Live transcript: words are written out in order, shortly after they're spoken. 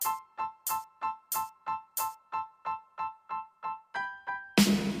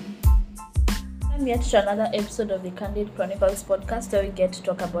welcome yet to another episode of the Candid Chronicles podcast, where we get to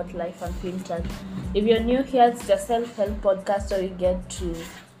talk about life unfiltered. If you're new here, it's a self-help podcast where we get to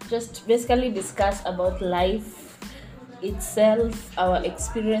just basically discuss about life itself, our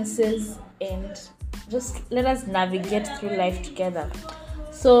experiences, and just let us navigate through life together.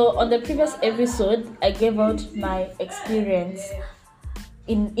 So on the previous episode, I gave out my experience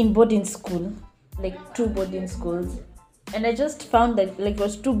in boarding school, like 2 boarding schools. And I just found that it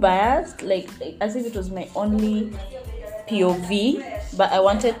was too biased, as if it was my only POV, but I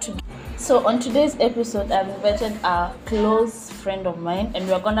wanted to. So on today's episode, I've invited a close friend of mine, and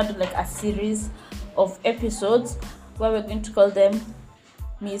we're gonna do a series of episodes where we're going to call them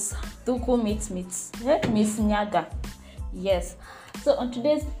Ms Thuku meets Ms Nyaga. Yes. So on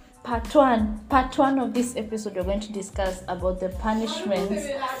today's part one of this episode, we're going to discuss about the punishments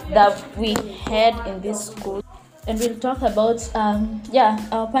that we had in this school. And we'll talk about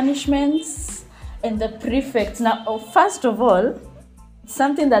our punishments and the prefects. Now, first of all,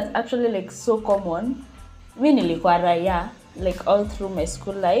 something that's actually so common. Mi nilikuwa raya all through my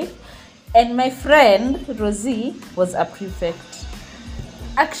school life, and my friend Rosie was a prefect.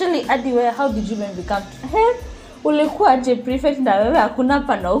 Actually, Adiwe, how did you even become? Ulikuwa aje prefect na wewe hakuna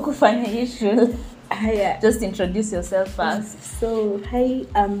pana hukufanya hii shule? Just introduce yourself first. So, hi,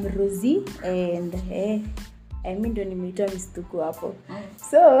 I'm Rosie, and ndo nimeitwa Ms Thuku hapo.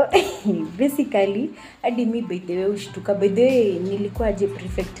 So basically hadi mi by the way ushtuka. By the way nilikuwa aje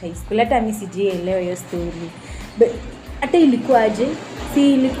prefect high school, hata mimi sijielewa hiyo story. Hata ilikuwa aje?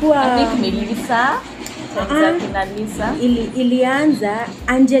 Si ilikuwa I think ni Lisa. Lisa. Ilianza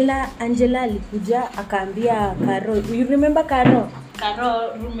Angela alikuja akaambia Karo. You remember Karo?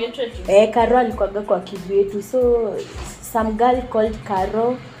 Karo roommate. Karo alikuwa kwa kivu yetu. So some girl called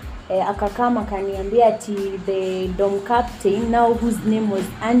Karo akakama akaniambia ati the dorm captain now whose name was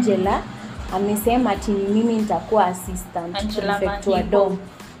Angela amesema ati mimi nitakuwa assistant prefect wa dorm.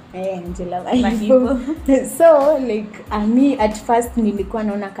 Angela Mahibo. So me at first nilikuwa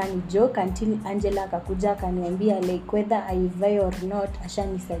naona kani joke until Angela akakuja akaniambia whether I vie or not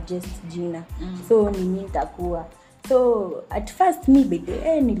ashani suggest jina. So mimi nitakuwa. So at first me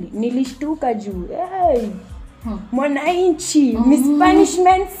nilishtuka juu mwananchi Miss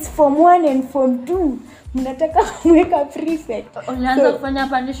punishments form 1 and form 2 mnataka kumweka prefect. Unaanza kufanya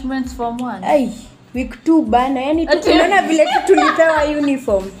punishments form 1 week 2 bana, yani tunaona vile tulipewa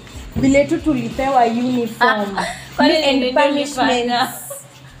uniform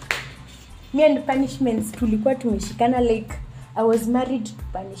me and punishments tulikuwa tumeshikana. I was married to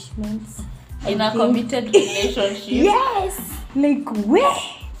punishments in a committed relationship. Yes, week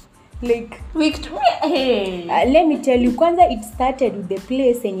 2. Let me tell you, kwanza it started with the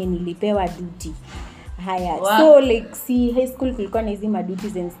place yenye nilipewa duty. Wow. So see high school kulikuwa na hizi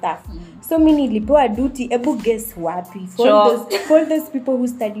duties and stuff. So mimi nilipewa duty, ebu guess wapi? For those people who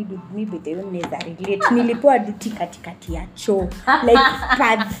studied with me but they don't relate. Nilipewa duty katikati ya choo.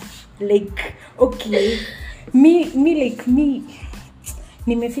 Okay. Me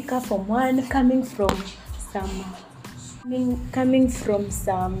nimefika form 1 coming from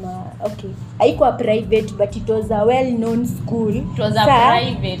some okay, haikuwa private but it was a well known school. It was a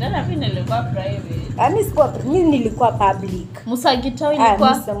private. Ana vile nilikuwa private. Mimi nilikuwa public. Musagitao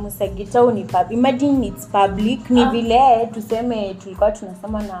ilikuwa Musagitao ni public. Imagine it's public. Ni vile tuseme tulikuwa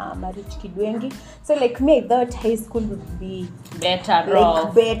tunasoma na Marich Kidwengi. So me I thought high school would be better.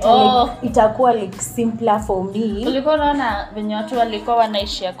 Itakuwa simpler for me. Ulikuwa unaona venye watu walikuwa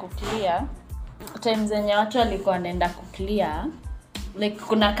wanaishia kuclear. Times zenye watu walikuwa wanaenda kuclear,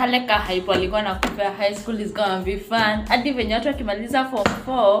 kuna kale ka hype walikuwa nakupea high school is gonna be fun. Hadi venye watu wakimaliza form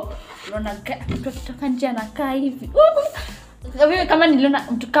 4 unaona mtu kutoka nje anakaa hivi. Wewe kama niliona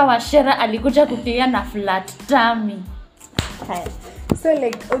mtu kawa Shera alikuja kuclear na flat tummy. So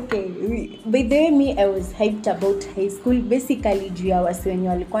okay, by the way me I was hyped about high school basically juu ya wasi wenye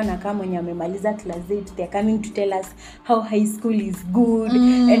walikuwa na kama wenye wamemaliza class 8, they are coming to tell us how high school is good.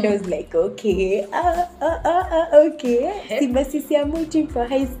 And I was okay, si basi I'm waiting for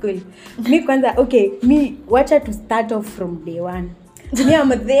high school. Me kwanza me wacha to start off from day 1. Me I'm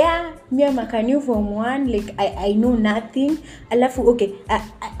there, me I'm a new form 1, I know nothing. Alafu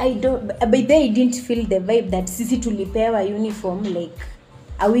I don't, but they didn't feel the vibe that sisi tulipewa uniform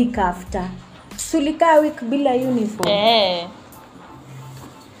a week after. Tulika a week bila uniform.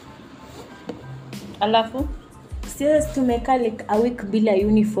 Alafu serious tumeka a week bila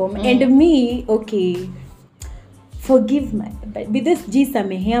uniform. And me forgive my but this G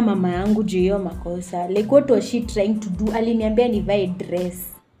samehea mama yangu juu hiyo makosa. What was she trying to do? Aliniambia nivae dress.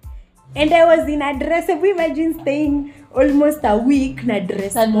 And I was in a dress. Imagine staying almost a week na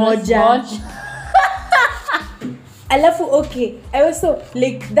dress moja. Alafu okay, I also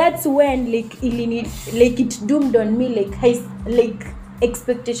like that's when like it doomed on me like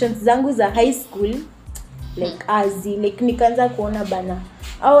expectations zangu za high school like like nikaanza kuona bana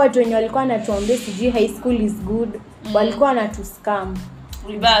hao watu wenye walikuwa wanatuambia sijui high school is good walikuwa wanatu-scam.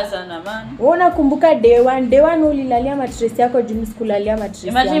 Vibaya sana man. Unakumbuka day one ulilalia mattress yako juu sikulalia mattress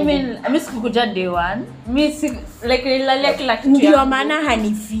yangu. Imagine mimi sikukuja day one. Mimi like nililalia kila kitu. Ndio maana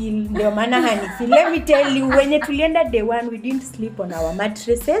hanifeel. Let me tell you, when tulienda day one we didn't sleep on our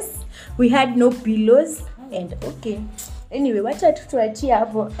mattresses. We had no pillows and okay. Anyway, wacha tutuachie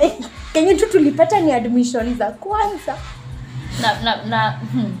hapo. Kenye tulipata ni admission za kwanza.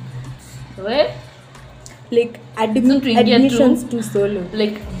 We like admissions to solo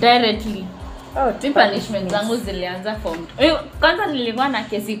like directly. Punishment zangu zilianza form. Kwanza nilikuwa na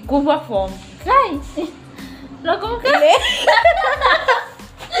kesi kubwa form. Guys. Nakumbuka.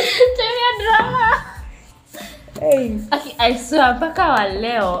 Tumia drama. Hey. I swear mpaka wa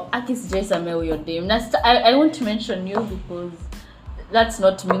leo sijaisamea huyo dem. I won't mention you because that's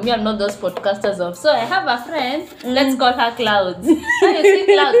not me. I'm not those podcasters of. So I have a friend. Let's call her Clouds. You see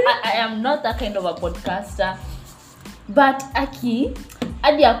Clouds. I am not that kind of a podcaster. But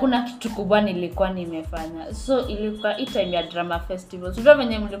hadi hakuna kitu kubwa nilikuwa nimefanya. So ilikuwa time ya drama festival. Sio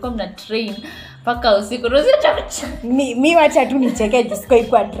venye mlikuwa mna train paka usiku. Mi wacha tu nicheke disco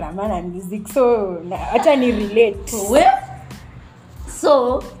iko drama na music. So acha ni relate.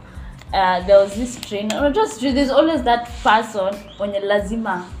 So there was this trainer. There's always that person when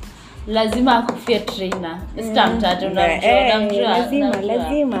lazima akufie trainer. Stamtatu lazima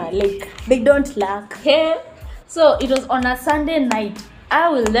like they don't lack. Okay. So it was on a Sunday night. I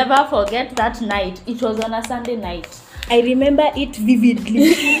will never forget that night. It was on a Sunday night. I remember it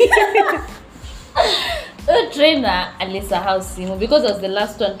vividly. The trainer alisahau simu because I was the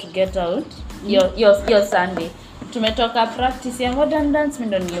last one to get out. Your Sunday. Tumetoka practice ya modern dance, mimi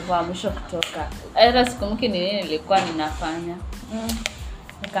ndo nilikuwa mwisho kutoka. Era sikumbuki ni nini nilikuwa ninafanya.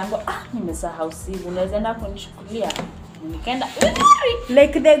 Nikaambiwa nimesahau simu, unaweza enda kunishukulia. Nikaenda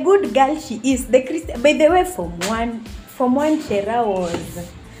like the good girl she is. The Christian, by the way, form one Shera was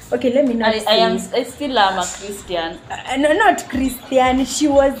okay. Let me not I still am a Christian. No, not Christian. She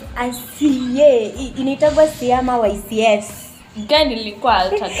was a CA. Inaitwa Siama wa ICS. Gani nilikuwa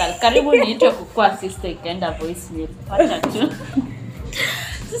altagal. Karibu niitwe kukua sister ikaenda voicemail. Acha tu.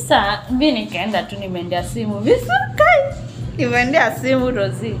 Sasa mimi nikaenda tu nimeendea simu. Visukai. Nimeendea simu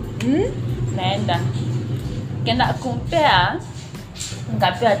Rosie. Naenda. Kenda compare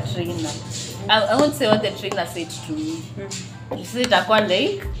trainer. I won't say what the trainer said to me. Itakuwa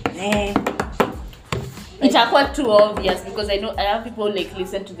like itakuwa too obvious because I have people like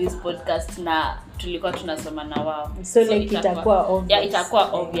listen to this podcast na tulikuwa tunasoma na wao. So like itakuwa obvious. Yeah,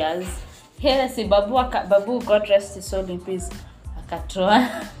 itakuwa obvious. Here si babu God rest his soul in peace. Akatoa.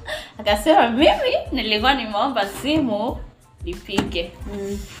 Akasema mimi nilikuwa nimeomba simu nipige.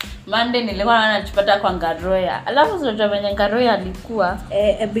 Monday nilikuwa nachipata kwa Ngaroya. Alafu sio venye Ngaroya alikuwa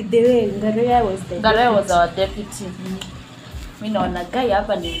by the way Ngaroya was our deputy. Mimi naona guy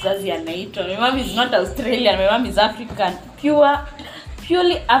hapa ni mzazi anaitwa. My mom is not Australian, my mom is African.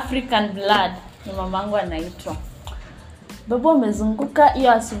 Purely African blood. Ni mamangu anaitwa. Babu amezunguka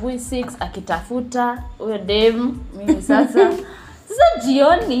hiyo asubuhi 6 akitafuta huyo dem. Mimi sasa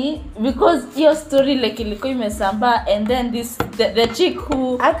jioni because your story like ilikuwa imesambaa and then the chick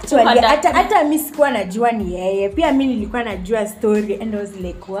who actually hata mimi sikuwa najua ni yeye. Pia mimi nilikuwa najua story and I was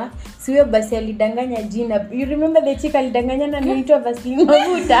like siwe basi alidanganya jina. You remember the chick alidanganya na anaitwa Vaseline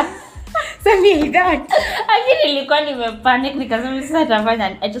Mabuta. Something that. Lakini nilikuwa nimepanic nikasema sasa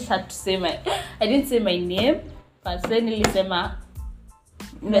nitafanya. I just had to say I didn't say my name. But then nilisema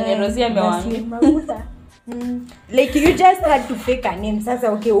Rosie Vaseline Mabuta. Like you just had to fake a name.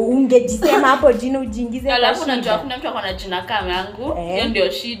 Sasa okay ungejisema hapo jina ujiingize kwa shida. Alafu unajua kuna mtu akona jina kama yangu. Hiyo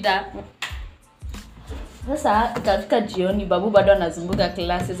ndio shida. Sasa ikafika jioni babu bado anazunguka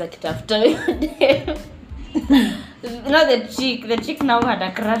classes akitafuta hiyo. Now the chick now had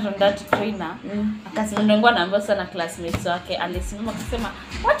a crush on that trainer. Akasimama ngo anaambia sana classmates wake. Alisimama akasema,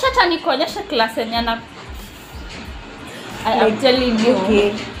 "Wacha hata nikuonyeshe class yenye ana." I'm telling you.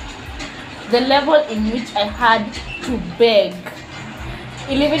 Okay. The level in which I had to beg.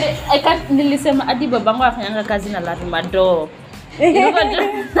 Nilisema hadi babangu afanyanga kazi na Larimado.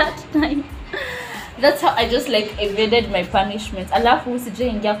 That time. That's how I just like evaded my punishments. Alafu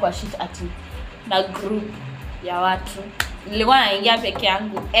sijaingia kwa shit ati na group ya watu. Nilikuwa naingia peke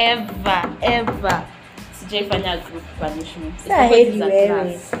yangu ever. Jefanya group punishment.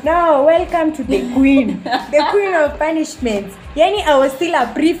 No, welcome to the queen. The queen of punishments. Yani I was still a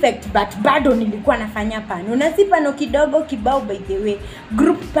prefect but bado nilikuwa nafanya pano. Unasipano kidogo kibao by the way.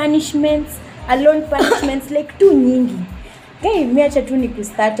 Group punishments, alone punishments like too nyingi. Okay, miacha tu ni ku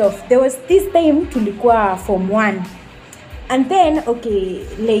start off. There was this time tulikuwa form 1. And then okay,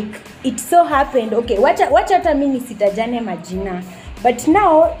 like it so happened, okay, wacha hata mimi sitajane majina. But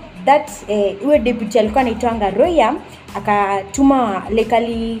now that huyo deputy alikuwa anaitwa Roya akatuma like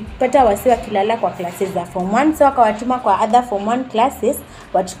alipata wasiwa kilala kwa classes za form 1, so akawatuma kwa other form 1 classes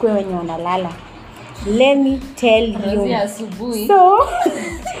wachukue wenye wanalala. Let me tell you. So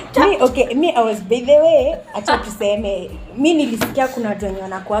me I was, by the way, acha tuseme mimi nilisikia kuna watu wenye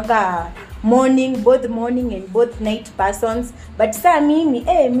wanakuaga both morning and both night persons, but saa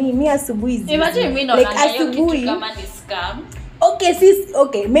mimi asubuhi. Imagine mimi naona asubuhi kama ni scam. Okay sis,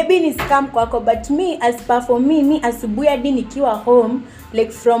 okay, maybe ni scam kwako, but me as per for me asubuhi hadi nikiwa home,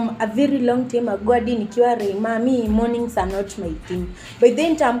 like from a very long time ago hadi nikiwa Reima, mornings are not my thing. But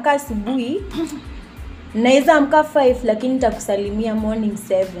then nitamka asubuhi naweza amka 5 lakini nitakusalimia morning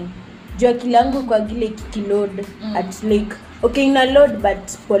 7. Jua kilangu kwa gile kikiload at like okay ina load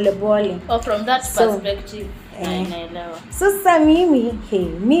but pole. Oh, from that perspective naelewa. So sasa mimi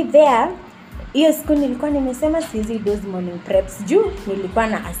me there hiyo siku nilikuwa nimesema siwezi those morning preps juu nilikuwa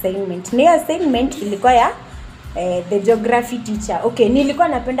na assignment. Na assignment ilikuwa ya the geography teacher. Okay, nilikuwa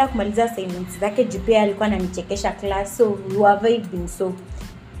napenda kumaliza assignments zake jipia alikuwa ananichekesha class, so we were vibing. So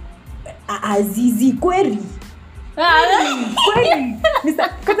azizi kweli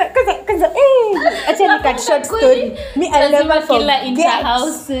kaza acha nika short story. Me I'll never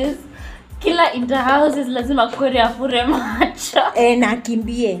forget. Kila inter-houses lazima kweli afure macho. Na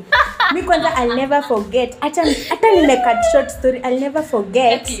kimbie. Mimi kwanza I'll never forget. Hata nimeka short story. I'll never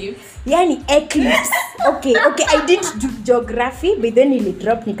forget. Yani eclipse. Okay, I didn't do geography, but then ili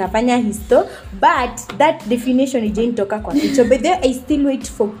drop nikafanya histo, but that definition ije toka kwa teacher. But then I still wait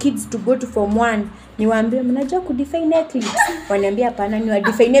for kids to go to form 1. Niwaambie mnajua ku define eclipse. Waniambia hapana ni wa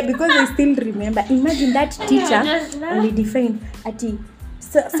define because I still remember. Imagine that teacher only define ati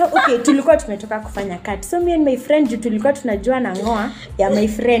so okay, tulikuwa tumetoka kufanya cut. So me and my friend tulikuwa tunajua na ngoa ya my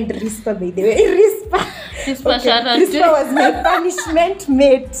friend Rispa, by the way. Rispa was my punishment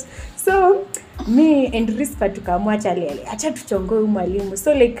mate. So me and Rispa tukaamua acha tuchongoe mwalimu.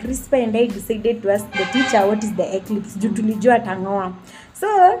 So like Rispa and I decided to ask the teacher what is the eclipse. Juu tulijua tangoa. So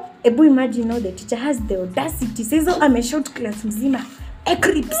ebu imagine the teacher has the audacity. Says ameshout class mzima.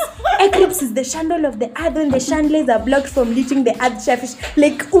 Eclipse is the chandle of the earth when the chandeliers are blocked from reaching the earth's surface.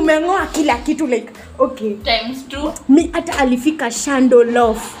 Like umengoa kila kitu, like okay times 2. Me hata alifika chandle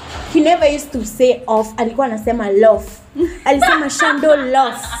off. He never used to say off, alikuwa anasema lof. Alisema chandle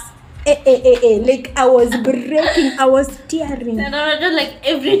off. Like I was breaking, I was tearing. No, just like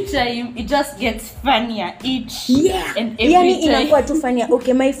every time it just gets funnier each and every yani time. Inakuwa tu funnier.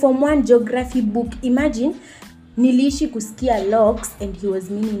 Okay, my form 1 geography book, imagine niliishi kusikia locks and he was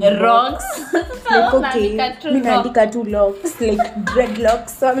meaning rocks. Like okay, mimi naandika tu locks like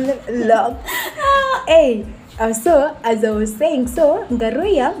dreadlocks, so locks. So as I was saying, so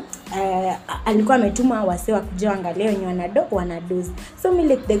Ngaroya alikuwa ametuma wase wa kuja angalia wenye wanadozi. So me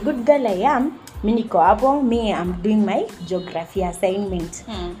like the good girl I am, mimi niko hapo, I'm doing my geography assignment.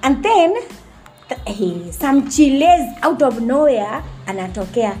 And then some chiles out of nowhere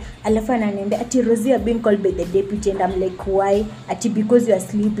anatokea, alafu ananiambia ati Rosie being called by the deputy, and I'm like why? Ati because you are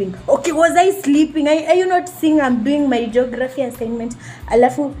sleeping. Okay, was I sleeping? Are you not seeing I'm doing my geography assignment?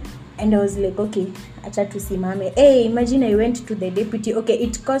 Alafu and I was like okay, acha tusimame. Imagine I went to the deputy. Okay,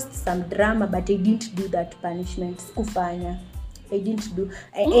 it caused some drama, but I didn't do that punishment. Sikufanya. I didn't do.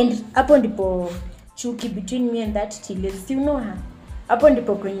 And hapo ndipo chuki between me and that chiles, you know her. Hapo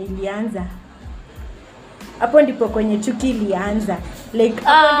ndipo kwenye ilianza. Hapo ndipo kwenye chuki ilianza. Like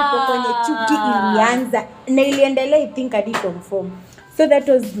hapo ndipo kwenye chuki ilianza. Na iliendelea I think hadi form. So that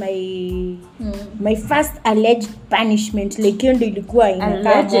was my first alleged punishment. Like hiyo ndio ilikuwa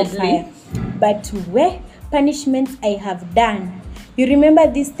inakaa fire. But punishments I have done. You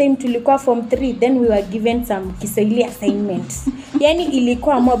remember this time tulikuwa form 3, then we were given some Kiswahili assignments. Yani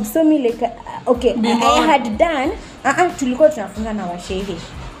ilikuwa mob. So me like okay, I had done tulikuwa tunafunga na washehe.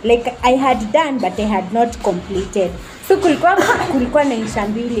 Like I had done but I had not completed. So kulikuwa na insha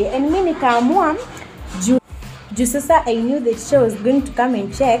mbili, and mimi nikaamua Juu sasa I knew the teacher was going to come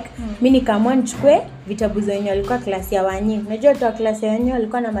and check. Mimi nikaamua nichukue vitabu zenye walikuwa class ya Wanyi. Unajua tu class ya Wanyi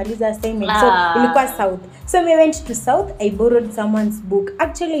walikuwa namaliza assignment. So ilikuwa South. So we went to South. I borrowed someone's book.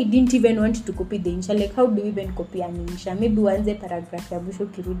 Actually I didn't even want to copy the insha. Like how do we even copy an insha? Maybe uanze paragraph ya mwisho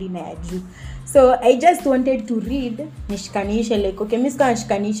kirudi na ya juu. So I just wanted to read nishikanishe like okay mimi sikuwa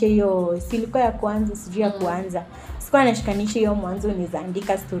nishikanishe hiyo silikuwa ya kwanza sijui ya kuanza. Sikuwa nashikanisha hiyo mwanzo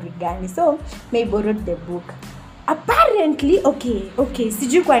nizaandika story gani. So I borrowed the book. Apparently okay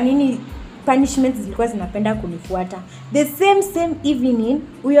sijui kwa nini punishments zilikuwa zinapenda kunifuata. The same evening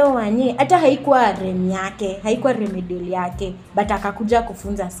huyo Wanye hata haikuwa rem yake, haikuwa remedial yake, but akakuja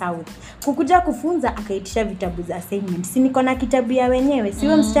kufunza South. Kukuja kufunza akaitisha vitabu za assignment. Si niko na kitabu ya wenyewe.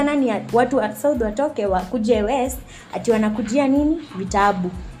 Siwe msichana ni watu wa South watoke wakuje West ati wanakujia nini?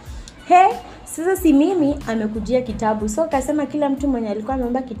 Vitabu. Sasa si mimi amekujia kitabu. So akasema kila mtu mwenye alikuwa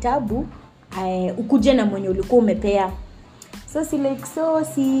ameomba kitabu ukuje na mwenye ulikuwa umepea. So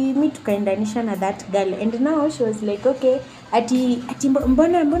si mi tukaendanisha na that girl and now she was like okay ati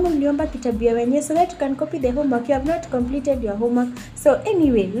mbona uliomba kitabu ya wenyewe so that you can copy the homework, you have not completed your homework. So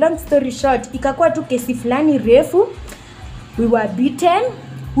anyway long story short ikakuwa tu kesi fulani refu. We were beaten.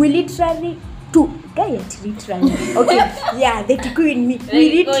 We literally okay yeah the Thuku in me we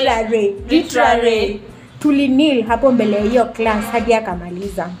literally tulinil hapo mbele hiyo class hadi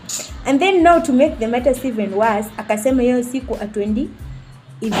akamaliza. And then now to make the matters even worse akasema hiyo siku atwendi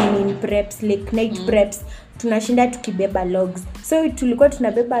evening preps like night preps tunashinda tukibeba logs. So tulikuwa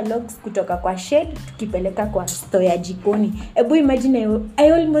tunabeba logs kutoka kwa shed tukipeleka kwa store ya jikoni. Ebu imagine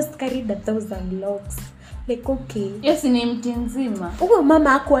I almost carried 1,000 logs. Like okay yes ni mti nzima. Huyo mama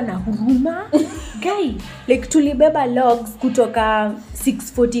hakuwa na huruma. Guy like tulibeba logs kutoka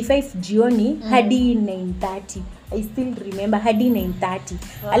 6:45 jioni hadi 9:30. I still remember hadi 9:30.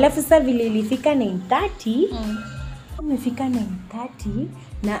 Wow. Alafu sasa vile ilifika 9:30 umefika 9:30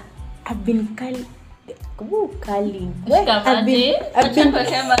 na I've been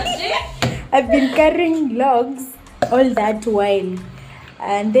carrying logs all that while.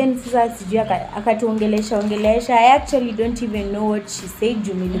 And then sasa sijui akatuongelesha. I actually don't even know what she said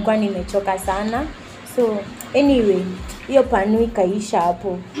juu nilikuwa nimechoka sana. So anyway hiyo panui kaisha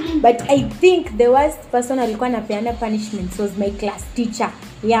hapo. But I think the worst person alikuwa anapeana punishments was my class teacher.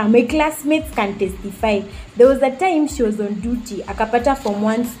 Yeah, my classmates can testify. There was a time she was on duty akapata form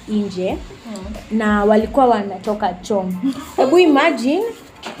 1 nje na walikuwa wanatoka chom. Hebu imagine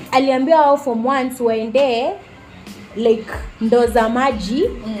aliambiwa hao form 1 waende like ndoo za maji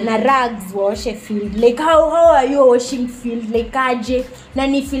na rags waoshe field. Like how are you washing field? Like aje na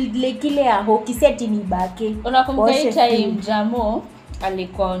ni field like ile ya hockey set ni bake. Unakumbuka hii time Jamo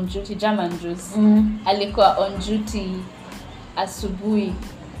alikuwa on duty, German juice alikuwa on duty asubuhi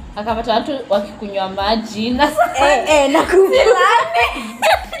akapata watu wakikunywa maji na nakumbuka.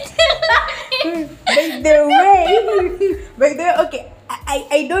 By the way okay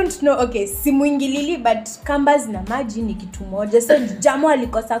I don't know okay simuingilili but kambas na maji ni kitu moja. So Jamo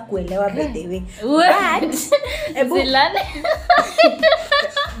alikosa kuelewa by the way.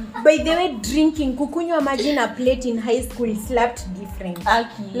 But by the way drinking kukunywa maji na plate in high school slapped different.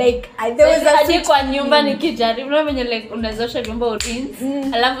 Like there was a hadi kwa nyumba nikijaribu na venye like unazosha vyombo urinse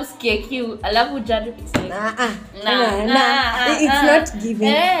alafu sikie kiu alafu jaribu it's not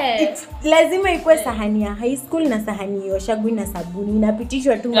given. It's lazima ikuwe sahani ya high school na sahani yoshagwi na sabuni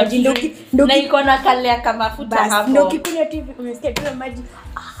inapitishwa tu maji ndio na iko na kalea kama mafuta hapo ndio kikunywa tu unasikia tu maji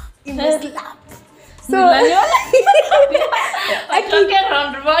imeslap. So atoke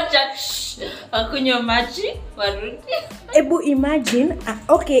round moja akunywa maji warudi. Ebu imagine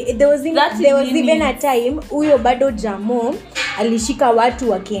okay there was even a time huyo bado Jamo alishika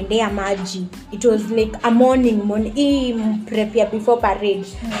watu wakiendea maji. It was like a morning prep ya before parade.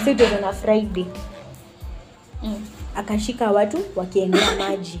 So it was on a Friday. Akashika watu wakiendea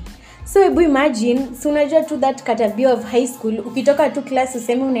maji. So ebu imagine so unajua tu that category of high school ukitoka tu class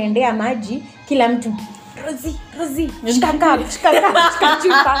useme unaendea maji kila mtu Rosie shika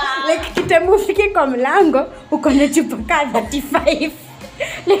chupa like kitambo ufike kwa mlango uko na chupa ka 35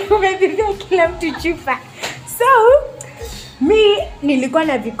 like umebibia kila mtu chupa. So mi nilikuwa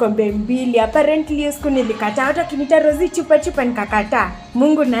na vikombe 2 apparently hiyo siku nilikataa hata kinita Rosie chupa nikakataa.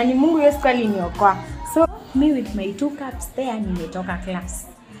 Mungu hiyo siku aliniokoa. So me with my 2 cups there nimetoka class.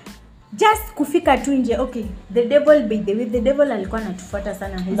 Just kufika tu nje okay the devil by the way the devil alikuwa anatufuata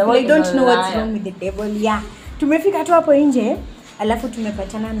sana. I don't know what's wrong with the devil. Yeah tumefika tu hapo nje alafu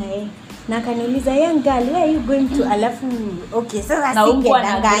tumepatana na yeye na akaniuliza young girl where are you going to alafu okay sasa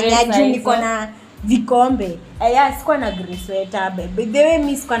singedanganya juu niko na vikombe. Sikuwa na grey sweater by the way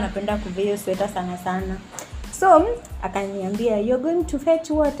mimi sikuwa napenda kuvaa hiyo sweater sana. So akaniambia you're going to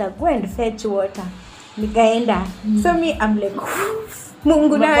fetch water, go and fetch water. Nikaenda. So me I'm like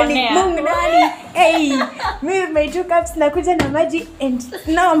Mungu nani. Hey, me my 2 cups nakuja na maji and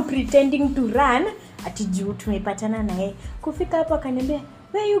now I'm pretending to run. Ati juu tumepatana na yeye. Kufika hapo akaniambia,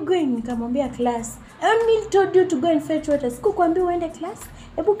 "Where you going?" Nikamwambia class. "I only told you to go and fetch water. Sikukwambia uende class.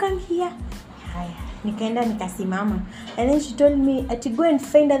 Hebu come here." Haya, nikaenda nikasimama. And then she told me, "Ati go and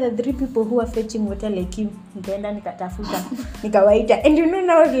find other 3 people who are fetching water like you." Nikaenda nikatafuta. Nikawaita. And you know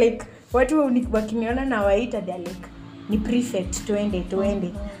now like watu wakiniona na waita they like ni prefect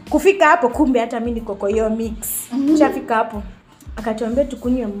tuende. Kufika hapo kumbe hata mimi niko kwa hiyo mix. Tushafika hapo. Akatuambia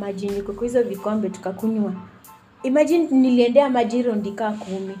tukunywe maji, niko kwa hizo vikombe tukakunywa. Imagine niliendea maji rondika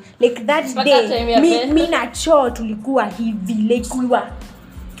 10. Like that day mimi na choo tulikuwa hivi like we were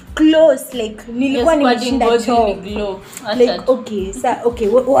close like nilikuwa nimeshinda choo. Like okay,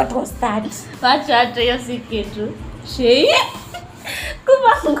 what was that? Hata hiyo si kitu. She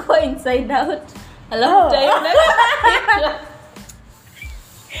kuma go inside out.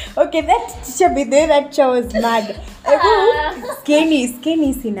 Okay, that teacher be there, that teacher was mad.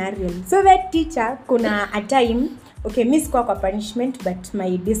 Skinny scenario. So that teacher, kuna a time, okay, miss kwa punishment, but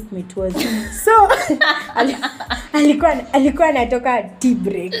my deskmate was. So, alikuwa anatoka tea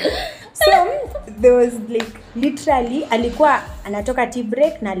break. So, there was like, literally, alikuwa anatoka tea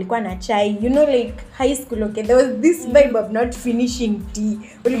break na alikuwa na chai. You know, like, high school, okay, there was this vibe of not finishing tea.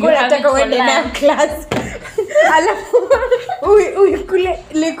 Ulikuwa unataka uende na class. Alafu, uikule,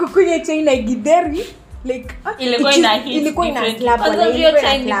 like, kukunywa chai na githeri. Like ilikuwa ina slap na hiyo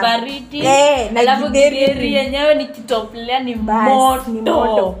chai ni baridi. Na githeri yenyewe ni kitoplea ni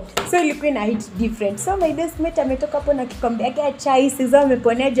moto. So ilikuwa ina hit different. So my deskmate ametoka hapo na kikombe yake ya chai, sasa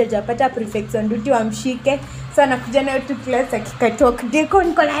ameponea hajapata prefect on duty wamshike. So anakuja nayo tu class akikatok deko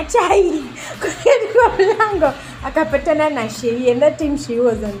niko na chai. Kwa mlango akapatana na Shei, and that time Shei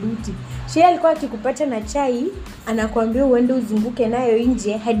was on duty. Shei alikuwa akikupata na chai anakuambia uende uzunguke nayo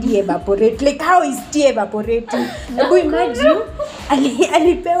nje hadi evaporate. Like how is tea evaporating? Hebu imagine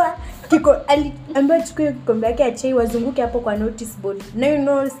alipewa aliambiwa chukue kikombe yake ya chai wazunguke hapo kwa notice board. Now you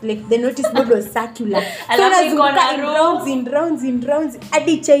know like the notice board was circular. So nazunguka in rounds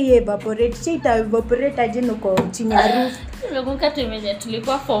hadi chai evaporate. Chai ita evaporate aje nuko chini ya roof. Nakumbuka tumenye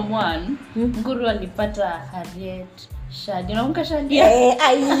tulikuwa form 1. Nguru alipata Harriet Shadi. Unakumbuka Shadi?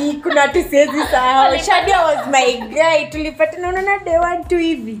 Kuna tu siwezi sahau. Shadi was my guy. Tulipatana unaona day 1 tu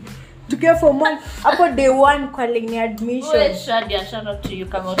hivi. Tukiwa form 1 hapo day 1 kwa line admission. Wewe Shadi, shout out to you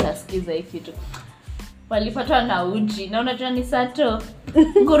kama utasikiza hiki kitu. Walipatwa na uji. Na unajua ni sato.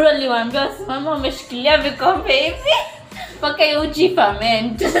 Nguru aliwaambia simama umeshikilia vikombe hivi. Paka uji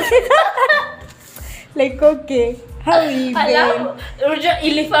ferment. Like okay. How even? Unajua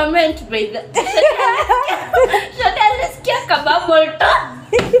ili ferment by the. Shadi alisikia kama moto.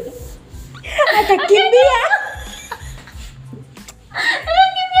 Akakimbia.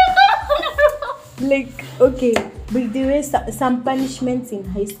 Like okay, but there were some punishments in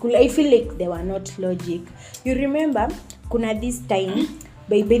high school. I feel like they were not logic. You remember kuna this time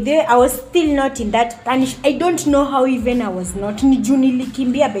by the way I was still not in that punish. I don't know how even I was not. Ni juu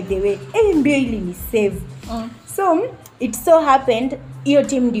nilikimbia by the way. Mbio ili ni save. So it so happened hiyo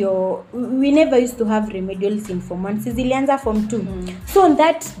team ndio we never used to have remedials in form 1. Zilianza form 2. So on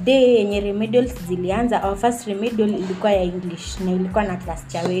that day yenye remedials zilianza, our first remedial ilikuwa ya English na ilikuwa na class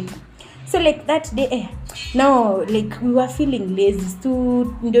cha wetu. So like that day now like we were feeling lazy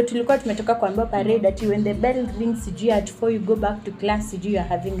ndio tulikuwa tumetoka kuambiwa parade that when the bell rings at 4 you go back to class you are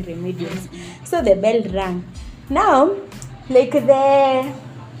having remedials. So the bell rang. Now like the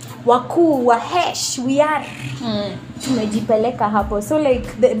wakuu wa hesh we are tumejipeleka hapo. So like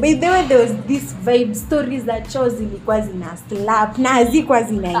by the way there was this vibe, stories that shows ilikuwa zina slap na hazikuwa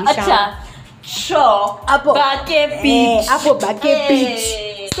zinaisha. Acha show hapo pitch hapo pitch.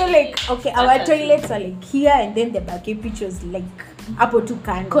 So like okay our toilets are like here and then the back pitch was like hapo tu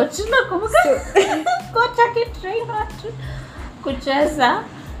kando. Coach nakumbuka coach akitrain watu kucheza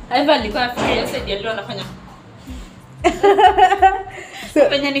hivyo alikuwa afikiria sasa ndio anafanya so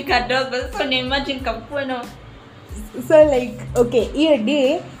penye ni kadogo. So ni imagine kampuni. So like okay hiyo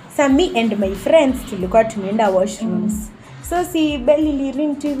day me and my friends tulikuwa tumeenda washrooms. So si belly li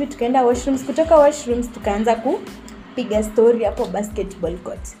ring TV tukaenda washrooms. Kutoka washrooms tukaanza kupiga story hapo basketball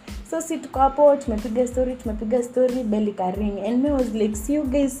court. So si tuko hapo tumepiga story belly ka ring and me was like see you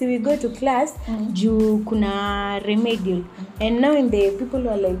guys, see we go to class juu kuna remedial. And now in the people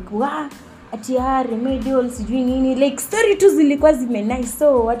were like wow ati remedial sijui nini, like story tu zilikuwa nice,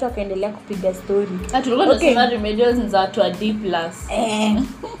 so watu wakaendelea kupiga story. Tulikuwa tunasema remedials ni za watu wa D+.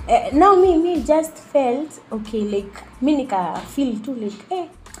 Now me just felt okay, like mimi nika feel tu like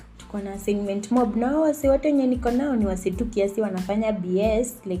tuko na assignment mob na wase wote wenye niko nao ni wase tu kiasi wanafanya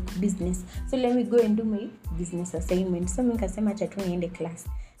BS like business, so let me go and do my business assignment. So mimi nikasema acha tu niende class.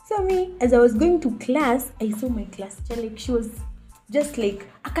 So me, as I was going to class, I saw my class teacher, like she was just like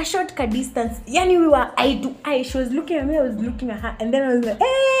a short distance. Yani we were eye to eye. She was looking at me, I was looking at her, and then I was like,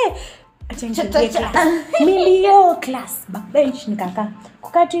 hey! Class. Milio class, backbench nikaka.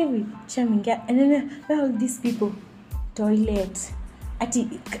 Kukati hivi, shamingia, and then all these people, toilet. Ati,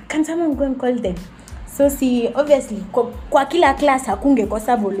 can someone go and call them? So see, obviously, kwa kila class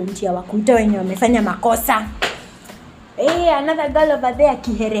hakungekosa volunteer wa kuita wenye wamefanya makosa. Another girl over there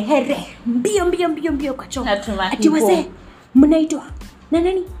kiherehere. Mbio kwa choo. Ati wase, mnaitwa na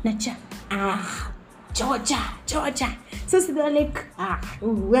nani? Nacha. Chocha. So they were like,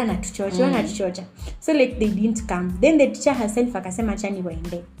 we are not chocha. So like they didn't come. Then the teacher herself akasema chani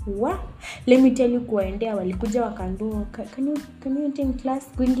waende. What? Let me tell you kuwaendea walikuja wakaambiwa, can you enter in class?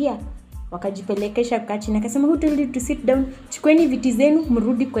 Kuingia. Wakajipelekesha kachi na akasema, who told you to sit down? Chukueni viti zenu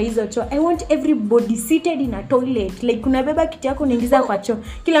mrudi kwa hizo choo. I want everybody seated in a toilet. Like unabeba kiti yako unaingiza kwa choo.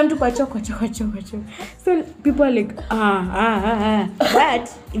 Kila mtu kwa choo. So people are like but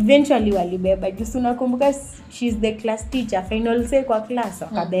eventually walibeba. Just unakumbuka she's the class teacher, final say kwa class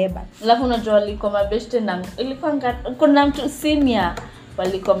wakabeba. Alafu unajua walikuwa mabeshte na ilikuwa kuna mtu senior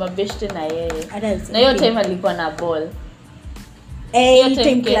walikuwa mabeshte na yeye. Na hiyo time alikuwa na ball.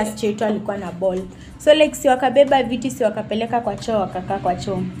 Time class chetu alikuwa na ball. So like si wakabeba viti, si wakapeleka kwa choo, wakakaa kwa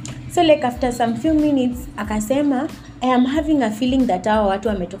choo. So like after some few minutes akasema, I am having a feeling that hao watu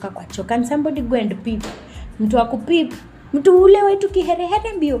wametoka kwa choo. Can somebody go and peep? Mtu akupip, mtu ule wetu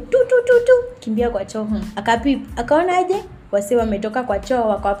kiherehere mbio tu kimbia kwa choo. Akapip, akaona aje wase wametoka kwa choo,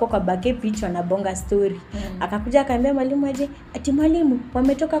 wako hapo kwa bake pitch wanabonga story. Akakuja akaambia mwalimu aje, ati mwalimu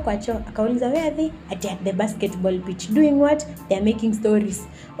wametoka kwa choo. Akauliza where are they? At the basketball pitch. Doing what? They are making stories.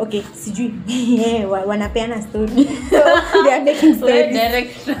 Okay, sijui wanapeana story. So they are making stories.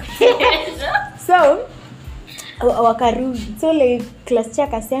 So wakarudi. So like class teacher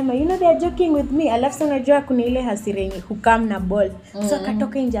akasema, you know they are joking with me. Alafu sana unajua kuna ile hasira yenye hukam na ball. So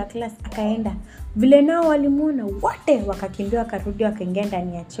akatoka nje ya class akaenda. Vile nao walimuona wote wakakimbia wakarudi wakaingia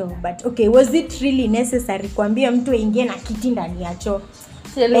ndani ya choo. But okay, was it really necessary kuambia mtu aingie na kiti ndani ya choo?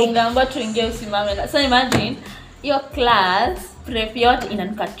 Ungeamba tuingie usimame. So imagine your class prep yote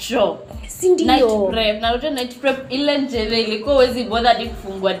inanuka choo. Si ndio? Night prep. Na night prep ile njeve ilikuwa huwezi bother hadi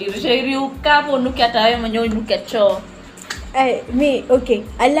kufungua dirisha ili ukapo unuke hata wewe mwenyewe unuke choo. Okay.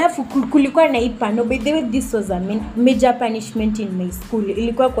 Alafu kulikuwa na ipano. By the way, this was a major punishment in my school.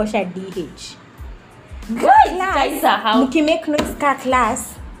 Ilikuwa kuosha DH. Guys, mkimake noise ka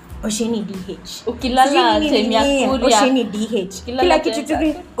class, osheni DH. Ukilala time ya kuria, osheni DH. Kila kitu tu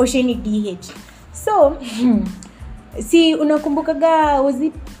osheni DH. So, si unakumbukaga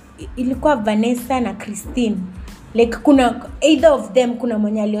ilikuwa Vanessa na Christine. Like kuna either of them kuna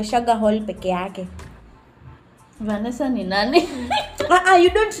mwenye alioshaga hall peke yake. Vanessa ni nani? You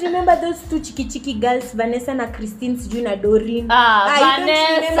don't remember those two chiki girls, Vanessa na Christine sijui na Doreen?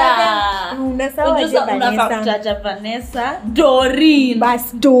 Vanessa. Unasawa je Vanessa? Vanessa, Doreen.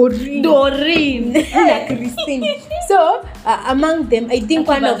 Bas Doreen na Christine. So among them, I think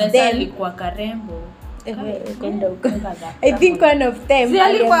one of them alikuwa karembo. I think one of them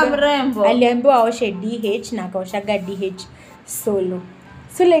alikuwa mrembo. Aliambiwa aoshe DH na akaoshaga DH solo.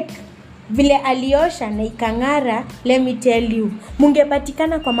 So like vile aliosha na ikangara, let me tell you,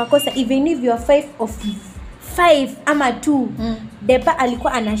 mungepatikana kwa makosa even if you are 5 of 5 ama 2. Depa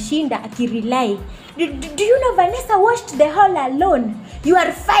alikuwa anashinda akirely. Do you know Vanessa washed the hall alone? You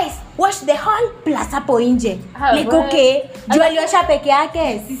are 5, wash the hall plus hapo nje. Like okay, juu aliosha peke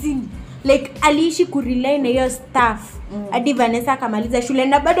yake. Sisi like aliishi kurely na hiyo staff. Hadi Vanessa kamaliza shule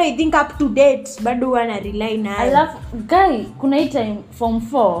na bado I think up to date bado wana rely na. Alafu guy kuna hii time form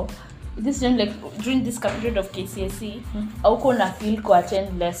 4 this time like during this period of KCSE auko na feel ko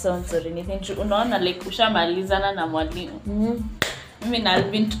attend lessons or anything, unaona like ushamalizana na mwalimu. Mimi na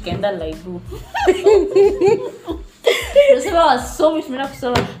Alvin tukaenda laibu. Nasema wasomi mimi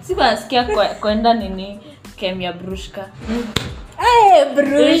nakusoma siku nasikia kwenda nini kemia brushka.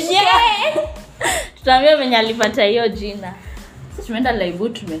 Brushka. Tutamwambia mwenye alipata hiyo jina. Sisi tumeenda laibu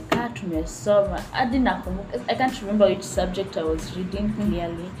tumekaa tumesoma. Hadi nakumbuka I can't remember which subject I was reading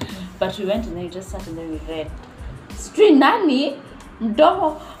clearly. But we went and then we just sat and then we read. Street nani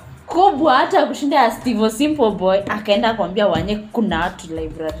mdomo kubwa hata kushinda ya Steve Simple Boy akaenda kuambia wanye kuna watu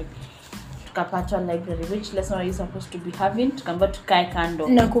library. tukapata library. Which lesson are you supposed to be having? Tukaamba tukae kando.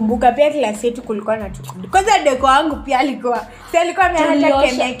 Nakumbuka pia class yetu kulikuwa na tukudi. Kwanza deko wangu pia alikuwa amehata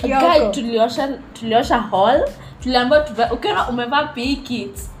kemia kioko. Tuliosha hall. Tuliambiwa ukiona umevaa PE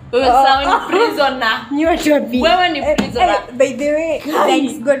kits. Wewe sawa ni prisoner. Ni watu wa PE. Wewe ni prisoner. By the way,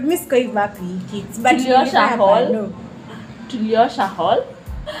 thanks God miss koiva PE kits. But tuliosha hall.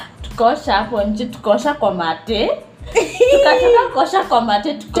 Tukaosha hapo nje, tukaosha kwa mate. Tukataka kuosha kwa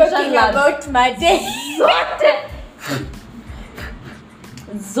mate, tukaosha about mate.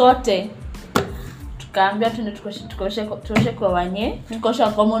 Zote. Tukaambia tuoshe kwa wanye. Tukaosha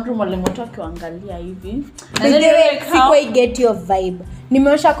kwa common room wale moto akiangalia hivi. Sikoi get your vibe.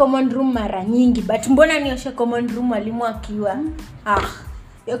 Nimeosha common room mara nyingi, but mbona nioshe common room walimu akiwa?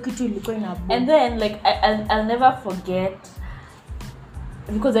 Hiyo kitu ilikuwa inabu. And then like I'll never forget,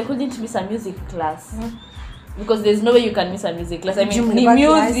 because I couldn't miss a music class. Because there's no way you can miss a music class. I mean,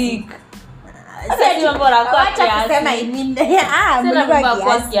 music.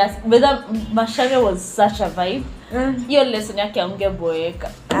 But Mashare was such a vibe. Hiyo lesson yake angeboeka.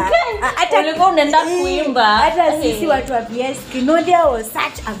 Ulikuwa unaenda kuimba. Hata sisi watu wa PS Kinodia was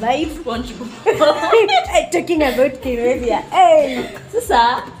such a vibe. Talking about Kinodia. Hey.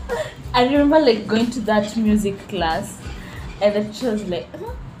 Sasa, I remember like going to that music class, and the teacher was like,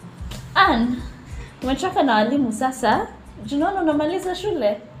 Ann, umechoka na walimu sasa? Unaona unamaliza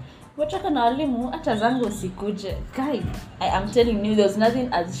shule? Umechoka na walimu hata zangu usikuje. Guy, I am telling you, there was nothing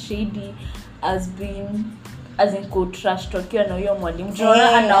as shady as being as in co trash talking na huyo mwalimu.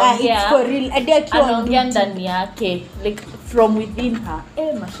 Tunaona anaongea ndani yake, like from within her.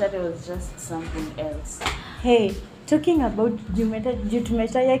 Mashare was just something else. Hey, talking about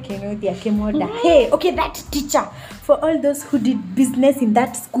Jutumeta Kenodia Kemoda. Hey, okay, that teacher, for all those who did business in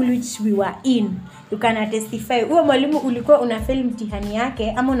that school which we were in, you can testify. Huyo mwalimu ulikuwa unafail mtihani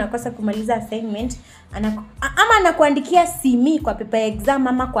yake ama unakosa kumaliza assignment, ama anakuandikia simi kwa paper exam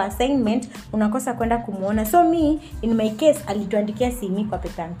ama kwa assignment, unakosa kwenda kumuona. So me, in my case, alituandikia simi kwa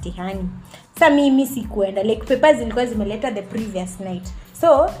paper mtihani. Sasa mimi sikuenda, like papers zilikuwa zimeletwa the previous night.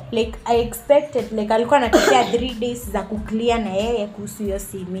 So like I expected, like alikuwa anatokea 3 days za kuclear na yeye kuhusu hiyo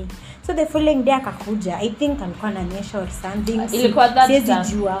simi. So the following day akakuja. I think alikuwa ananyesha or something. Ilikuwa that time.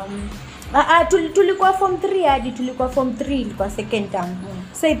 Tulikuwa form 3 hadi tulikuwa form 3 ilikuwa second term.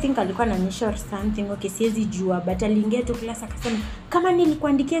 So I think alikuwa ananyesha or something. Okay, siwezi jua, but aliingia tu class akasema kama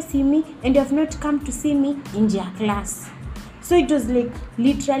nilikuandikia simi and you have not come to see me nje ya class. So it was like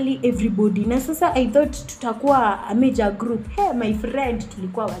literally everybody. Na sasa I thought tutakuwa a major group. Hey, my friend,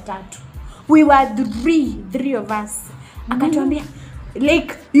 tulikuwa watatu. We were three of us. Akatuambia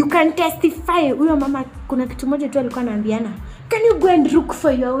like you can testify. Huyo mama kuna kitu moja tu alikuwa anaambiana. Can you go and look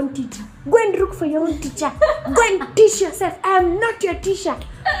for your own teacher? Go and look for your own teacher. Go and teach yourself. I am not your teacher.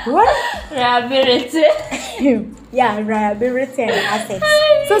 What? Reliability. Yeah, reliability and assets.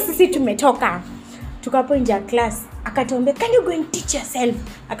 So sisi tumetoka. Tukapo nje class. Akatuambia can you go and teach yourself?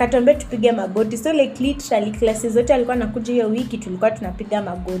 Akatuambia tupige magoti. So like literally classes zote alikuwa anakuja hiyo wiki tulikuwa tunapiga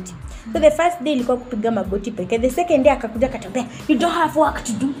magoti. So the first day ilikuwa kupiga magoti pekee. The second day akakuja akatuambia you don't have work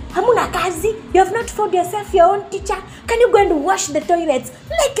to do. Hamuna kazi. You have not found yourself your own teacher. Can you go and wash the toilets?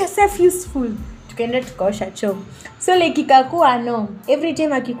 Make yourself useful. Tukaenda tukaosha choo. So like ikakuwa no. Every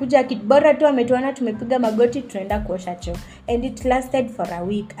time akikuja bora tu ametuona tumepiga magoti tunaenda kuosha choo. And it lasted for a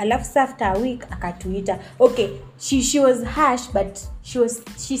week. Alafu after a week akatuita. Okay, she was harsh but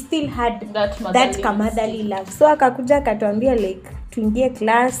she still had that motherly love. So akakuja akatuambia like tuingie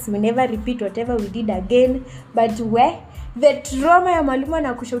class, we never repeat whatever we did again, but the trauma ya mwalimu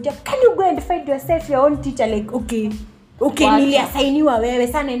anakushautia can you go and find yourself your own teacher, like okay niliasainiwa wewe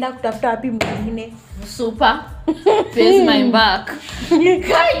sana naenda kutafuta wapi mwingine. Super. Face my back.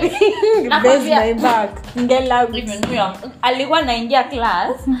 Face my back. Ngela alikuwa anaingia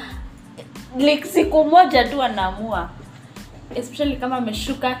class like siku moja tu anaamua, especially kama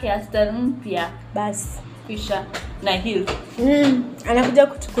ameshuka hairstyle mpya basi kisha na heel anakuja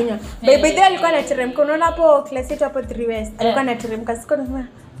kutukunya. By the way alikuwa anateremka, unaona hapo class yetu hapo 3 West alikuwa anateremka siko nasema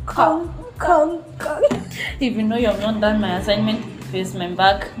come even though you have not done my assignment, face my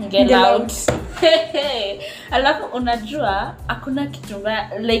back, get out. Alafu unajua hakuna kitu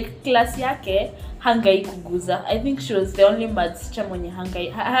like class yake hangai kuguza. I think she was the only maths teacher mwenye hangai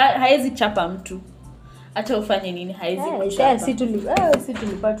haezi chapa mtu hata ufanye nini, haezi kuchapa. Si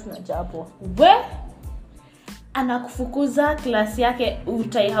tulikuwa tunachapwa. Anakufukuza class yake,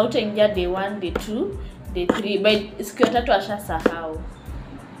 hautaingia day 1 day 2 day 3 by siku ya 3 ashasahau.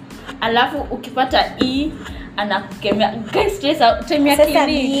 Alafu ukipata E anakukemea. Guys, stress out time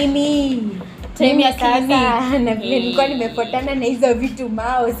time ya clinic na vile nilikuwa nimefuatana na hizo vitu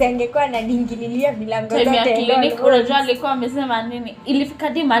mao singekuwa ananiingililia milango zote. Time ya clinic unajua alikuwa amesema nini? Ilifika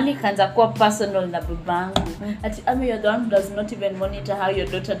hadi mahali kaanza kuwa personal na babangu. Ati you're the one who does not even monitor how your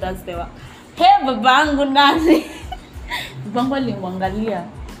daughter does the work. Hey babangu nani? Babangu alimwangalia.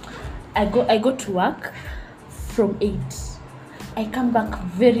 I go to work from 8. I come back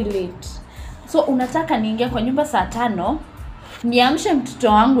very late. So unataka niingia kwa nyumba saa 5, niamshe mtoto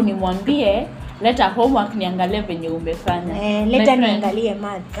wangu nimwambie leta homework niangalie venye umefanya. Leta niangalie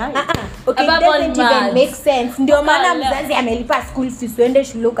math. Okay, doesn't even make sense. Ndio maana mzazi amelipa school fees uende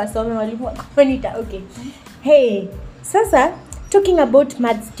shule ukasome walimu monitor. Okay. Hey, sasa talking about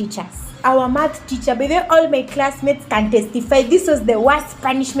math teachers. Our math teacher, by the way, all my classmates can testify this was the worst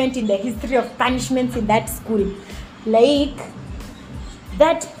punishment in the history of punishments in that school. Like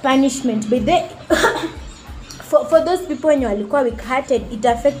that punishment, by the for those people when walikuwa weak hearted, it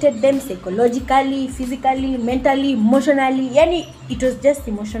affected them psychologically, physically, mentally, emotionally. Yani it was just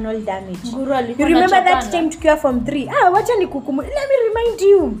emotional damage. You remember that time tukiwa form 3? Wacha nikukumbuke. Let me remind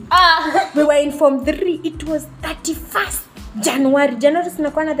you. We were in form 3. It was 31st January. January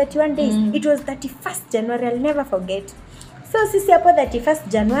sinakuwa na 31 days. It was 31st January. I'll never forget. So sisi hapo 31st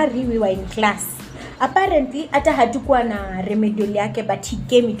January we were in class. Apparently hata hatukuwa na remedial yake, but he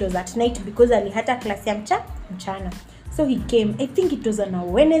came. It was at night because alihata class ya mchana. So he came. I think it was on a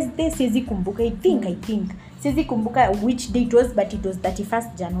Wednesday. Siwezi kumbuka. I think. Siwezi kumbuka which day it was, but it was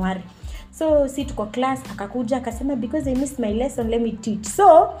 31st January. So si tuko class, akakuja akasema because I missed my lesson, let me teach.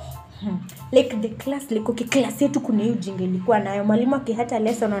 So like the class, like okay, class yetu kuna hiyo jinga ilikuwa nayo. Mwalimu akihata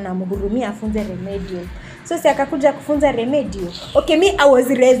lesson anamhurumia afunze remedial. So si akakuja kufunza remedial. Okay, me I was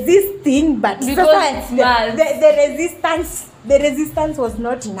resisting, but the resistance was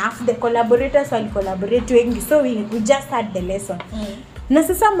not enough. The collaborators were collaborating, so we just had the lesson. Na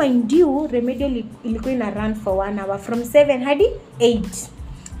sasa mind you, remedial ilikuwa ina run for 1 hour from 7 hadi 8.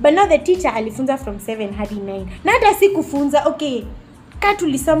 But now the teacher alifunza from 7 hadi 9. Na hata si kufunza, okay,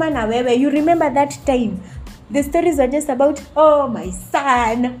 tulisoma na wewe. You remember that time? The stories were just about, my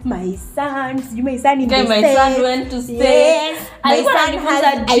son in the my son went to stay. Yes, my son has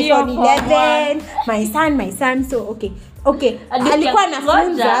iPhone 11. My son. So, okay. Alikuwa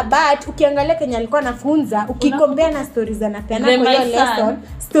anafunza, but ukiangalia Kenya alikuwa anafunza, ukikompare na stories anapeana kwa hiyo lesson,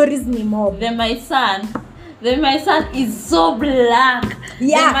 stories ni mob. The my son is so black.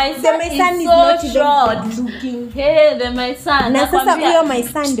 Yeah, the my son is so not short looking. Hey, the my son. Na sasa huyo my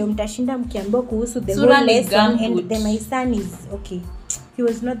son ndio mtashinda mkiambiwa kuhusu the whole lesson, and the my son is okay. He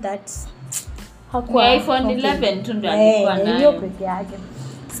was not that hakuwa iPhone 11 tu ndio alikuwa nayo. Hiyo peke yake.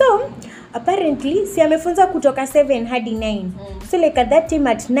 So apparently si amefunza kutoka 7 hadi 9. So like at that time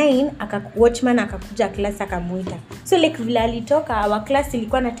at 9 watchman akakuja class akamuita. So like vile alitoka, our class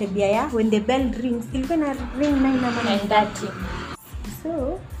ilikuwa na tabia ya when the bell rings ilikuwa na ring 9 ama 9:30.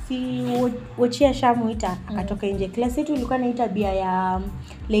 So si watchia shamuita akatoka nje. Class yetu ilikuwa na tabia ya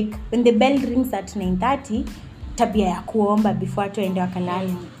like when the bell rings at 9:30, tabia ya kuomba before tuende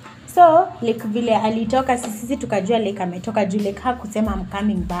wakalale. So like vile alitoka sisi tukajua like ametoka juu, like hakusema I'm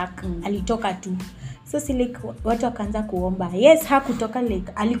coming back. Alitoka tu. So si like watu wakaanza kuomba. Yes, hakutoka,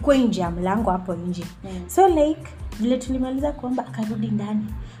 like alikuwa nje ya mlango hapo nje. So like vile tulimaliza kuomba akarudi ndani.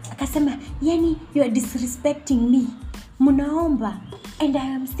 Akasema, "Yani you are disrespecting me. Mnaomba and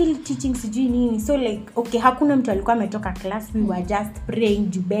I am still teaching sijui nini." So like okay, hakuna mtu alikuwa ametoka class, we were just praying,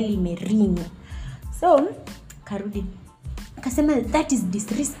 jubeli imering. So karudi akasema that is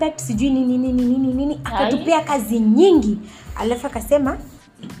disrespect sijui nini. Akatupea kazi nyingi, alafu akasema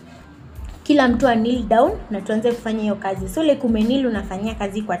kila mtu kneel down na tuanze kufanya hiyo kazi. So like umenil unafanyia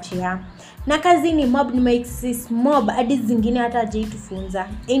kazi kwa chair. Na kazi ni mob, ni makes mob hadi zingine hata hajaitufunza.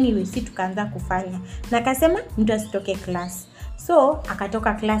 Anyway, si tukaanza kufanya. Na akasema mtu asitoke class. So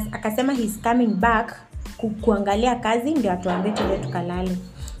akatoka class, akasema he's coming back kuangalia kazi ndio atuambie tuende tukalale.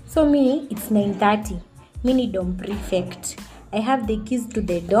 So me it's 9:30. Mimi ni dorm prefect. I have the keys to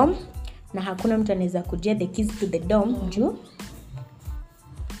the dorm na hakuna mtu anaweza kujia the keys to the dorm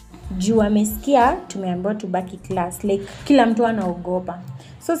juu amesikia tumeambiwa tubaki class, like kila mtu anaogopa.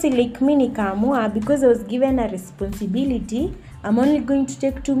 So si like mimi nikaamua because I was given a responsibility, I'm only going to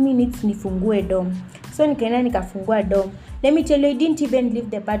take 2 minutes nifungue dorm. So nikaenda nikafungua dorm. Let me tell you, I didn't even leave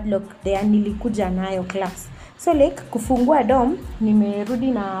the padlock there, nilikuja nayo class. So like kufungua dorm,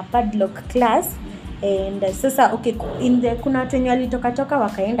 nimerudi na padlock class. And sasa okay, kuna watu wenye walitoka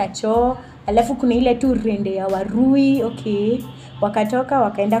wakaenda choo, alafu kuna ile tu rende ya warui, okay, wakatoka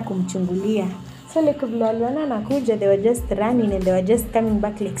wakaenda kumchungulia. So like vile waliona anakuja, they were just running and they were just coming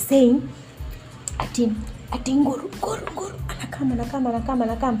back like saying ati nguru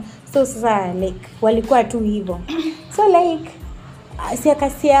nakama. So sasa like walikuwa tu hivyo. So like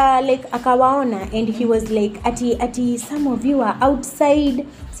siakasia like akawaona and he was like ati some of you are outside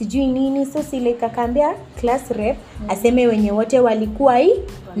sijui nini. So si like akaambia class rep aseme wenye wote walikuwa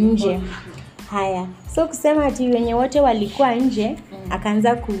nje. Haya, so kusema ati wenye wote walikuwa nje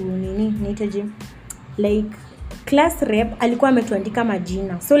akaanza niitaje like class rep alikuwa ametuandika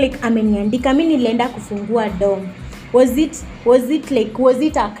majina. So like ameniandika, mimi nilienda kufungua dom. Was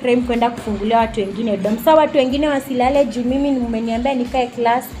it a crime kwenda kufungulia watu wengine dom? Sawa, watu wengine wasilale juu mimi mmeniambia nikae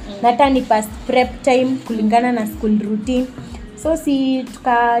class na hata ni past prep time kulingana na school routine. So si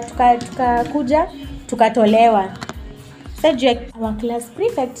tukakuja tukatolewa. Sasa our class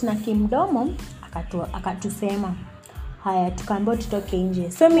prefect na kimdomo akatusema haya, tukaambiwa tutoke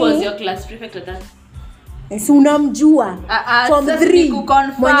nje. So mimi was your class prefect at that? Si unamjua form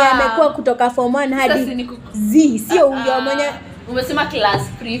 3 mwenye amekuwa kutoka form 1 hadi Z, sio huyo mwenye umesema class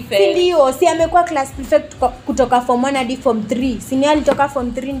prefect. Ndio, si amekuwa class prefect kutoka form 1 hadi form 3. Si ni alitoka form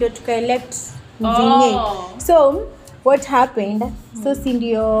 3 ndio tukaelect Mvinye. So what happened? So si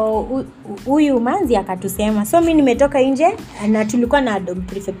ndio huyu manzi akatusema. So mimi nimetoka nje na tulikuwa na dom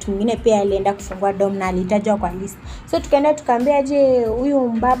prefect mwingine pia alienda kufungua dom na alitajwa kwa list. So tukaenda tukaambia aje huyu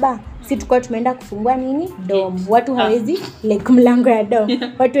mbaba, si tulikuwa tumeenda kufungua dom. Watu hawezi like mlango ya dom.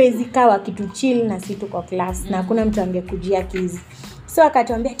 Watu hawezi kaa wakitu chill na si tuko class na hakuna mtu angekujia kizi. So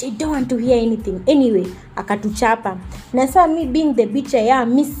akatuambia I don't want to hear anything. Anyway, akatuchapa. Na sasa me being the bitch I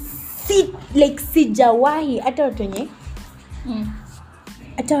am, sijawahi hata watu wenye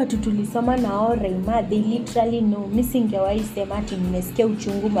hata watu tulisoma na wao Reima, they literally know. Mimi singewahi sema ati nimesikia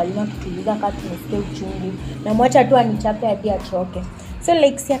uchungu, mwalimu akituliza kama tumesikia uchungu na mwacha tu anichape hadi achoke. So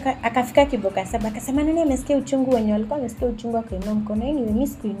like si akafika kiboka 7 akasema nani amesikia uchungu, wenye walikuwa wamesikia uchungu akainua mkono. Anyway, mimi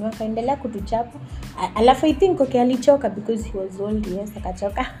sikuinua, akaendelea kutuchapa. Alafu I think alichoka because he was old, yes,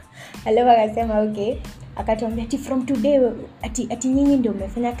 akachoka. Alafu akasema okay, akatuambia ati from today ati nyinyi ndio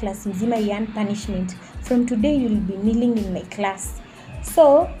mmefanya class nzima yan punishment. From today you will be kneeling in my class.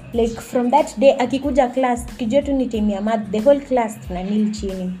 So like from that day akikuja class tukijua tu ni time ya math, the whole class tuna kneel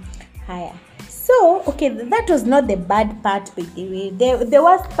chini. Haya. So okay, that was not the bad part by the way. The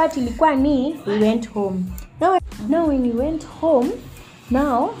worst part ilikuwa ni we went home. Now when we went home,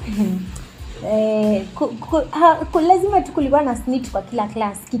 now lazima tukulikuwa na snitch kwa kila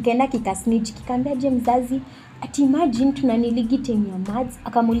class. Kikaenda kikasnitch, kikaambia je mzazi ati imagine tunaniligi time ya maths.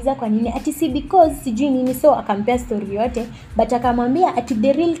 Akamuuliza kwa nini, ati si because sijui nini. So akampea story yote, but akamwambia ati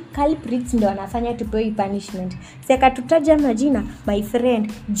the real culprits ndio wanafanya tupewe punishment. Si akatutaja majina, my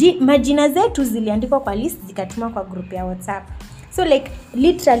friend. Majina zetu ziliandikwa kwa list zikatumwa kwa group ya WhatsApp. So like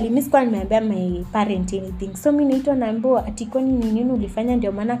literally mimi sikuwa nimeambia my parent anything. So mimi naitwa naambiwa ati kwani nini ulifanya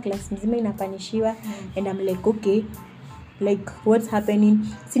ndio maana class mzima inapanishiwa. And I'm like okay, like what's happening?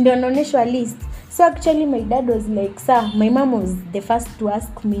 Si ndio naoneshwa list. So actually my dad was like, sir, my mom was the first to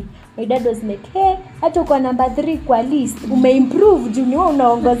ask me. My dad was like, hey, hata uko number 3 kwa list, umeimprove juu ni wewe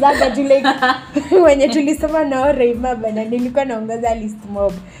unaongozaga juu like wenye tulisoma na Reima bana nilikuwa naongoza list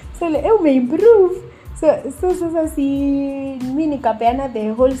mob. So like, umeimprove. So si mimi nikapeana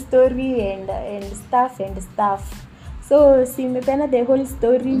the whole story and stuff. So si nimepeana the whole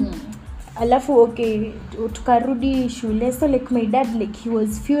story. Alafu okay, tukarudi shule. So like my dad like he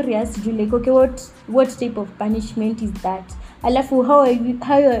was furious juu like okay, what type of punishment is that? Alafu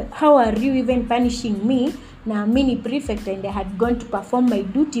how are you even punishing me? Na mini prefect and I had gone to perform my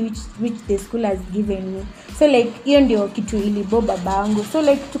duty which the school has given me. So like hiyo ndio kitu ilibo babangu. So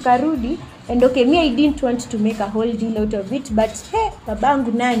like tukarudi and okay, me I didn't want to make a whole deal out of it, but hey,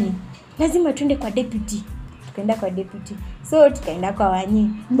 babangu nani? Lazima tuende kwa deputy. Tukaenda kwa deputy. So tukaenda kwa Wanyi.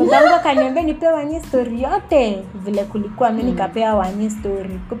 Babangu akaniambia nipe Wanyi story yote vile kulikuwa. Mimi nikapea Wanyi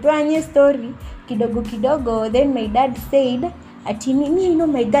story. Kupewa Wanyi story kidogo. Then my dad said ati mimi you know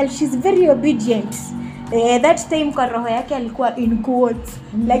my girl, she's very obedient. That time kwa roho yake alikuwa in quotes.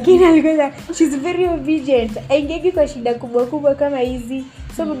 Lakini alikuwa she's very obedient. Haingeki kwa shida kubwa kama hizi.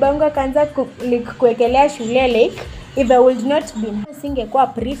 So babangu akaanza kuwekelea shule like if I would not be singekuwa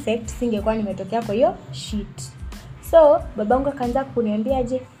prefect, singekuwa nimetokea kwa hiyo shit. So babangu akaanza kuniambia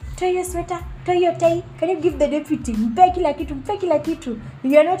aje, toa hiyo sweater, toa hiyo tie, can you give the deputy, mpe kila kitu.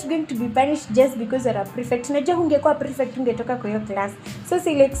 You are not going to be punished just because you are a prefect. Najua ungekuwa prefect ungetoka kwa hiyo class. So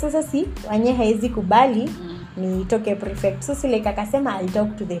si like sasa si Wanye haizi kubali nitoke prefect. So si like akasema I'll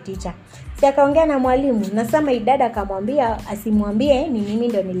talk to the teacher. Si akaongea na mwalimu na sama idada akamwambia asimwambie ni mimi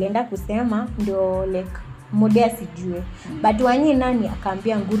ndio nilienda kusema ndio like modea sijue. But Wanyi nani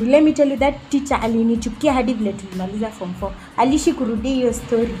akaambia nguru. Let me tell you that teacher alinichukia hadi vile tulimaliza form 4. Alishi kurudi hiyo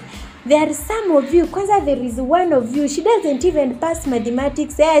story. there are some of you, kwanza there is one of you, she doesn't even pass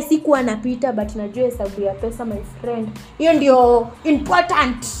mathematics. Siku anapita but najua hesabu ya pesa my friend. Hiyo ndio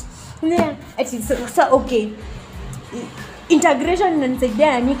important. So okay. Integration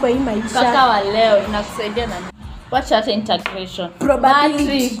inanisaidia nani kwa hii maisha? Kaka wa leo inakusaidia nani? Watch out integration.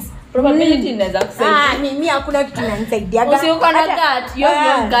 Probability inaweza kusaidia. Mimi hakuna kitu inanisaidia. Usiuko na gut, you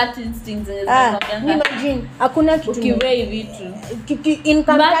have no gut instincts inaweza kusaidia. Imagine hakuna kitu. Ukiwei vitu.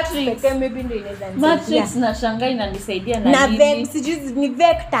 Income tax pekee maybe ndio inaweza nisaidia. Matrix na Shanghai inanisaidia na nini? Na ni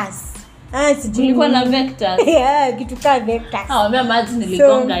vectors. Sijui ulikuwa na vectors. Kitu ka vectors. Mimi maths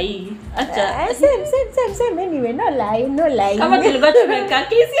niligonga hii. Acha. Same anyway, no lie. Kama tulikuwa tumekaa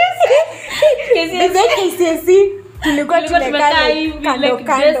KCSE tulikuwa tumekaa hivi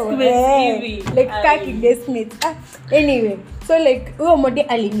kando hivi. Like kaki deskmates. Anyway, so like huyo mode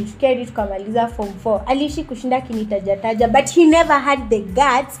alinifikia hadi tukamaliza form 4. Aliishi kushinda kinitajataja but he never had the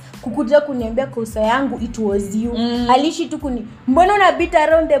guts kukuja kuniambia kwa uso yangu it was you. Aliishi tu mbona una beat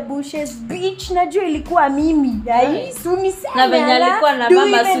around the bushes bitch, najua ilikuwa mimi. Sumi sana. Na venye alikuwa na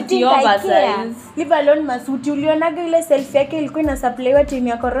mama suti oversize. Leave alone masuti. Ulionaga ile selfie yake ilikuwa ina supply team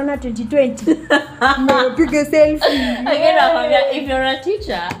ya Corona 2020. Piga selfie. Again, if you're a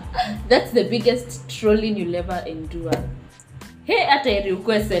teacher, that's the biggest trolling you'll ever endure. Hey, hata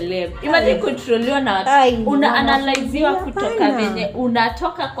ilikuwa celeb. Imagine kutrolliwa na una-analyzewa kutoka venye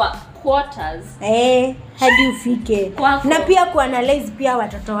unatoka kwa quarters. Hadi ufike. Na pia kuanalyze pia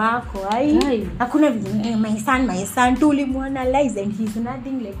watoto wako. Hakuna vile my son tulimuanalyze and he's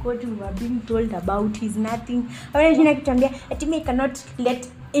nothing like what we were being told about. He's nothing. Jina kitambia ati me cannot let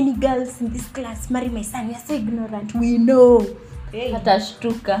any girls in this class marry my son. You are so ignorant. We know. Hata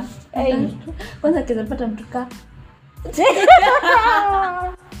shtuka. Kwanza kizapata mtuka. The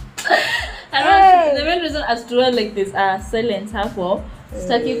main reason as to like this silence hapo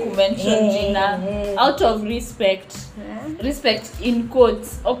staki kumention jina out of respect. Respect in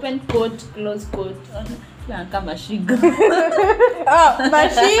quotes, open quote, close quote. Kama Mashiga.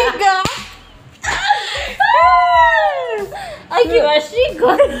 Mashiga.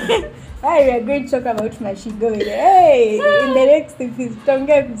 Mashiga. We are going to talk about Mashiga. In the next episode,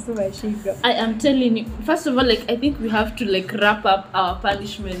 Mashiga. I am telling you, first of all, like I think we have to like wrap up our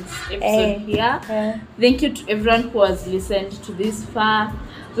punishments episode here. Thank you to everyone who has listened to this far.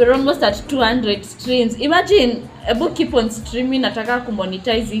 We're almost at 200 streams. Imagine, keep on streaming. Nataka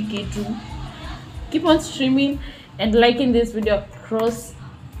kumonetize hii kitu. Keep on streaming and liking this video across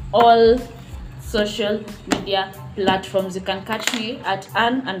all social media platforms. You can catch me at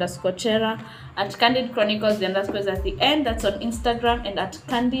Ann_Chera, at Candid Chronicles, the underscores at the end. That's on Instagram, and at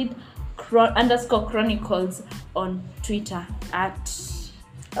Candid_Chronicles on Twitter.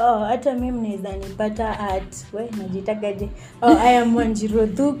 Hata mimi mnaweza nipata at najitagaje. I am Wanjiro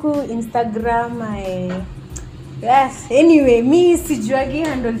Thuku, Instagram. Yes, anyway, mi sijuagi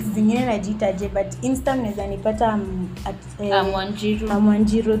handles zingine najitaje but Insta mnaweza nipata at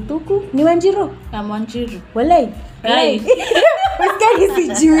Wanjiro Thuku. Ni Wanjiro? Wanjiro. Walai. Usikani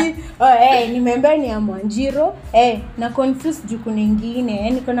sijui. Nimeambia ni Wanjiro. Na confuse juu kuna nyingine.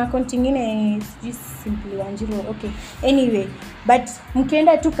 Niko na account nyingine sijui simply Wanjiro. Okay. Anyway, but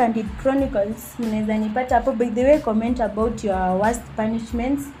mkienda tu Candid Chronicles mnaweza nipata hapo. By the way, comment about your worst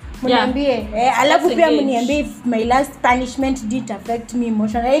punishments. Mniambie alafu pia mniambie if my last punishment did affect me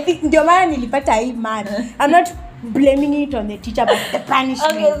emotionally. I think ndio maana nilipata hii man. I'm not blaming it on the teacher but the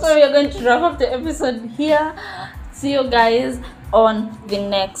punishment. Okay, so we are going to wrap up the episode here. See you guys on the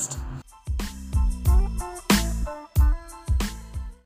next